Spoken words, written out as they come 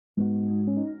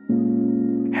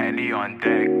Henny on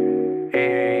deck.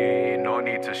 Ayy, no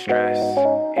need to stress.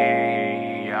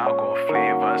 Ayy, I'll go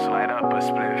flavors, light up a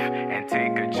spliff and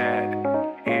take a jet.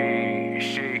 Ayy,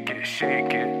 shake it,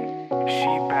 shake it. She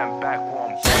bent back,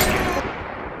 won't break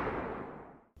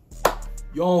it.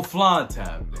 Yo, on Flan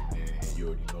Tab, man. You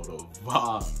already know the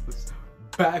vibes.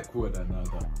 Back with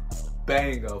another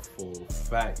banger full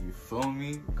fat, you feel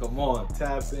me? Come on,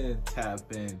 tap in,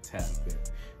 tap in, tap in.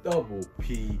 Double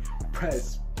P,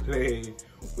 press play.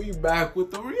 We back with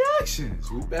the reactions.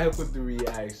 You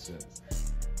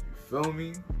feel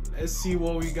me? Let's see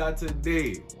what we got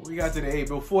today. Hey,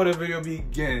 before the video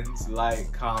begins,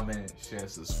 like, comment, share,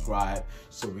 subscribe,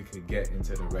 so we can get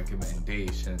into the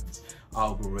recommendations.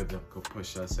 Algorithm could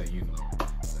push us, and you know,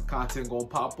 the content gonna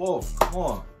pop off. Come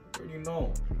on, you already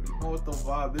know what the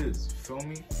vibe is. You feel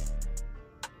me?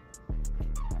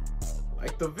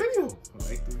 Like the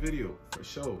video, for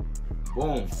sure.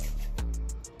 Boom.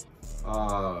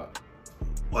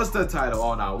 What's the title?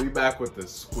 Oh, nah, we back with the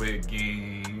Squid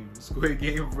Game. Squid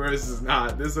Game versus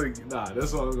this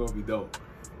one's gonna be dope.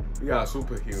 We got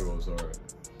superheroes,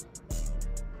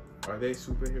 are they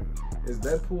superheroes? Is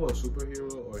Deadpool a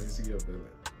superhero or is he a villain?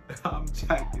 I'm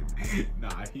checking.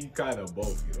 Nah, he kind of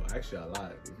both, you know. Actually, a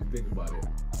lot. If you think about it,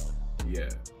 yeah.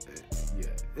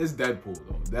 It's Deadpool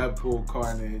though. Deadpool,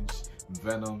 Carnage,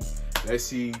 Venom. Let's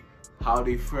see how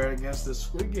they fare against the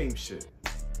Squid Game shit.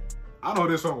 I know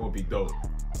this one will be dope.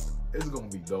 It's gonna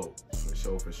be dope,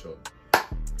 for sure.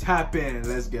 Tap in,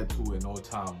 let's get to it, no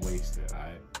time wasted,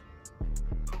 alright?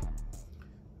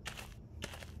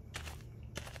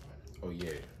 Oh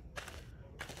yeah.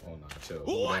 Oh nah, chill.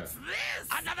 What's this?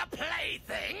 Another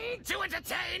plaything to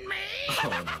entertain me? Oh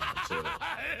nah, chill.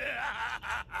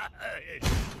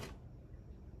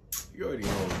 You already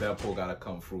know Deadpool gotta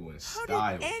come through in style.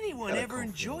 How did anyone ever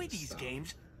enjoy these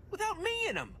games without me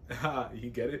in them? You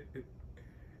get it?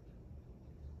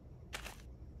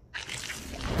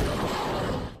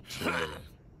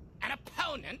 An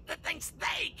opponent that thinks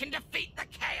they can defeat the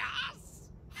chaos?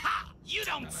 Ha! You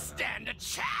don't stand a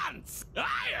chance!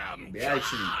 I am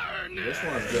Carnage! This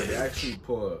one's good. They actually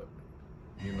put,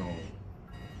 you know,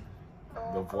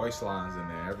 the voice lines in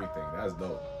there, everything. That's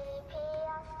dope.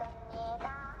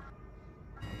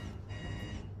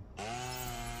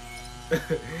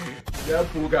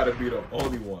 Deadpool gotta be the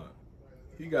only one.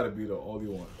 He gotta be the only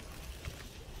one.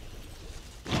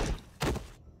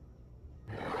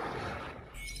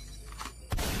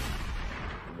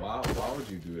 Why would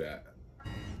you do that?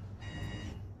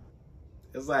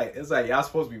 It's like y'all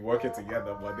supposed to be working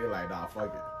together, but they're like, nah,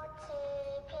 fuck it.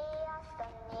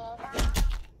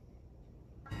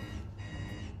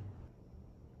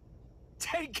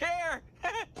 Take care.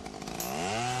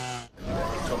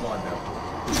 Come on,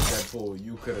 Deadpool,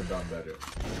 you could have done better.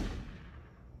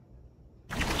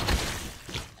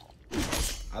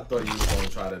 I thought you was gonna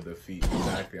try to defeat I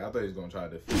thought he was gonna try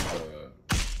to defeat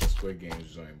the Squid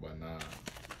Games joint, but nah.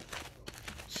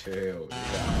 Chill. You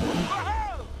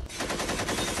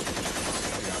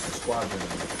got the squadron in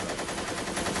the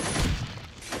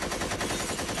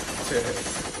Chill.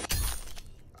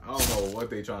 I don't know what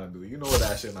they trying to do. You know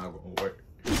that shit not gonna work.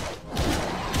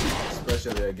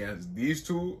 Especially against these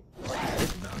two. Nah.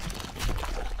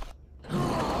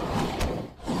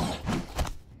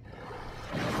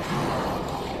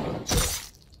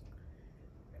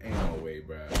 Ain't no way,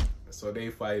 bruh. So they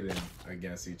fighting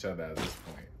against each other at this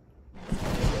point.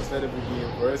 Instead of it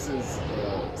being versus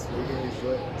Squid Game's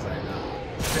joint, it's like nah.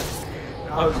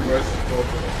 Now it's versus both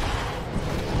of them.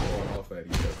 Going off at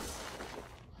each other.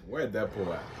 Where Deadpool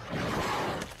at?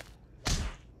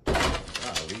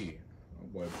 Golly. My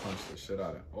boy punched the shit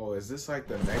out of. Oh, is this like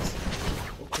the next?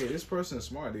 Okay, this person's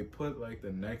smart. They put like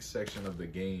the next section of the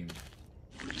game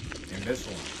in this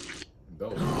one.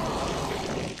 Dope.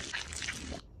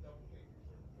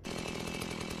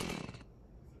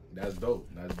 That's dope.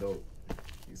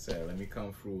 He said, let me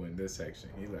come through in this section.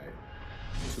 He like,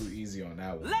 too easy on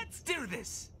that one. Let's do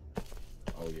this.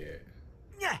 Oh, yeah.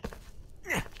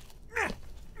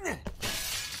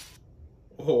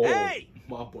 Oh, hey!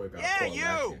 My boy got caught you!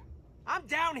 Lacking. I'm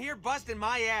down here busting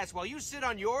my ass while you sit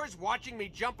on yours watching me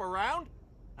jump around?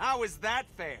 How is that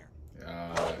fair?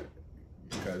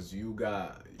 Because you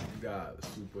got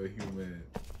superhuman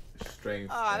strength.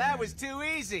 That was too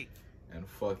easy. And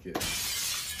fuck it.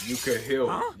 You could heal.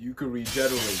 Huh? You could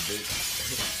regenerate, bitch.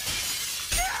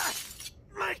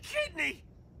 My kidney!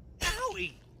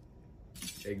 Owie!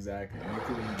 Exactly. You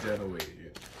could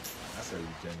regenerate. I said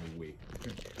regenerate.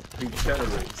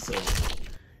 Regenerate. So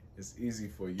it's easy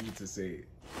for you to say.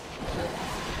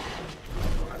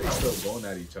 Why are they still going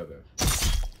at each other?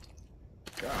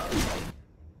 God.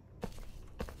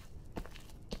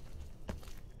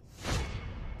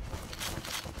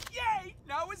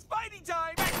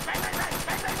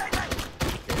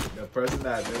 person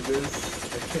that did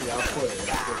this, y'all put it.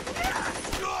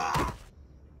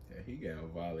 Yeah, he getting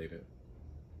violated.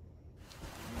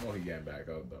 You know he getting back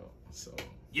up though, so.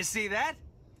 You see that?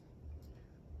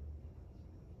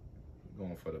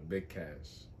 Going for the big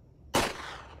cash.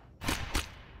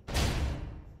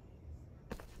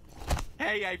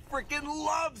 Hey, I freaking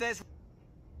love this.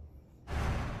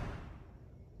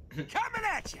 Coming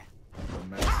at you. The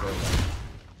master.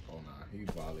 Oh nah, he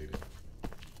violated.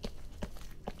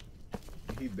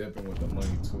 He dipping with the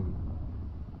money too.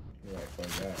 He like fuck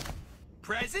that.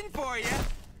 Present for you.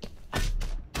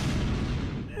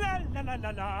 La la la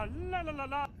la la la la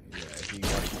la. Yeah, he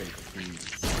gotta take the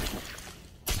piece.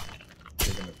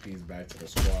 Taking the piece back to the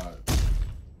squad.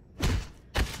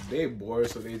 They bored,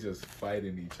 so they just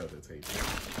fighting each other. Taking.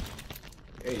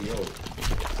 Hey yo.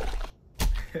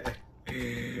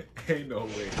 Ain't no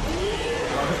way.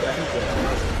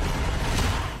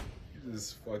 You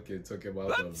just fucking took him out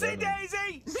the Oopsie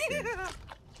daisy!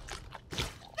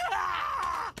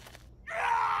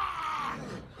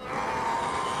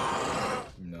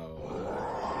 No,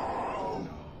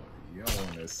 you don't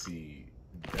want to see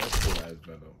Deadpool as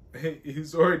Venom.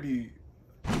 He's already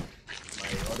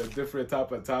like on a different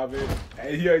type of topic,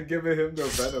 and you're giving him the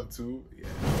Venom too. Yeah.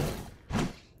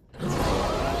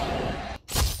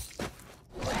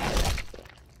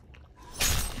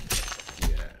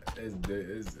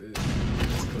 It's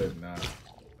clip now.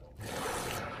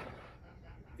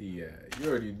 Yeah, you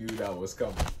already knew that was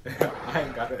coming. I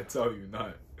ain't gotta tell you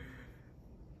nothing.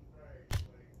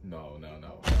 No,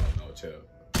 chill.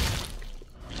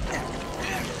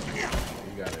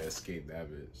 You gotta escape that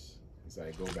bitch. It's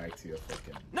like, go back to your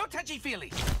fucking... No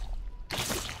touchy-feely.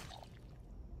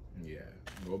 Yeah,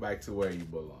 go back to where you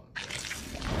belong.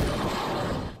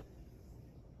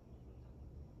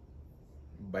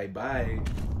 Bye-bye.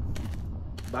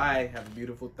 Bye. Have a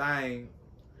beautiful time.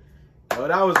 Yo,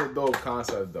 that was a dope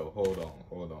concept, though. Hold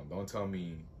on. Don't tell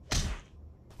me...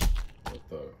 What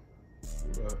the...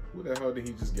 Who the hell did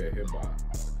he just get hit by?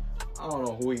 I don't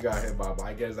know who he got hit by, but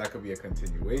I guess that could be a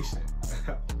continuation.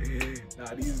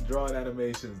 Nah, these drawing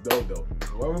animations, dope.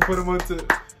 Whoever putting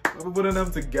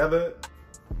them together,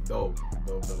 dope.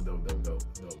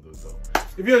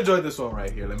 If you enjoyed this one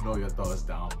right here, let me know your thoughts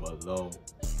down below.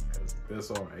 Cause this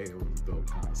one right here was a dope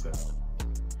concept.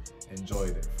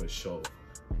 Enjoyed it for sure.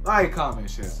 Like, comment,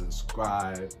 share,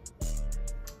 subscribe,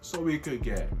 so we could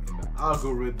get in the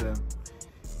algorithm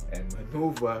and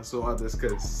maneuver so others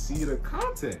could see the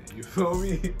content. You feel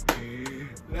me?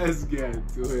 Let's get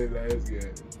to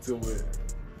it.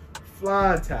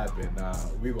 Fly tapping.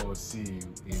 We gonna see you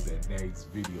in the next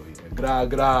video.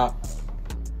 Gra.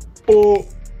 Oh.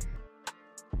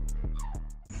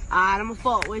 I'ma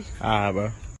fuck with you.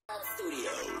 Bro.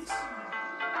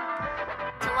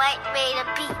 Dwight made a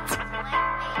beat.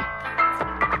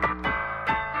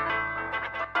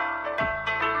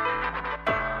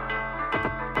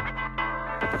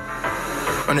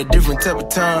 On a different type of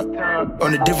time,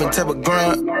 on a different type of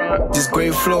grind. Just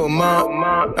great flow, mom.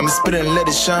 I'ma spit it and let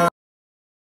it shine.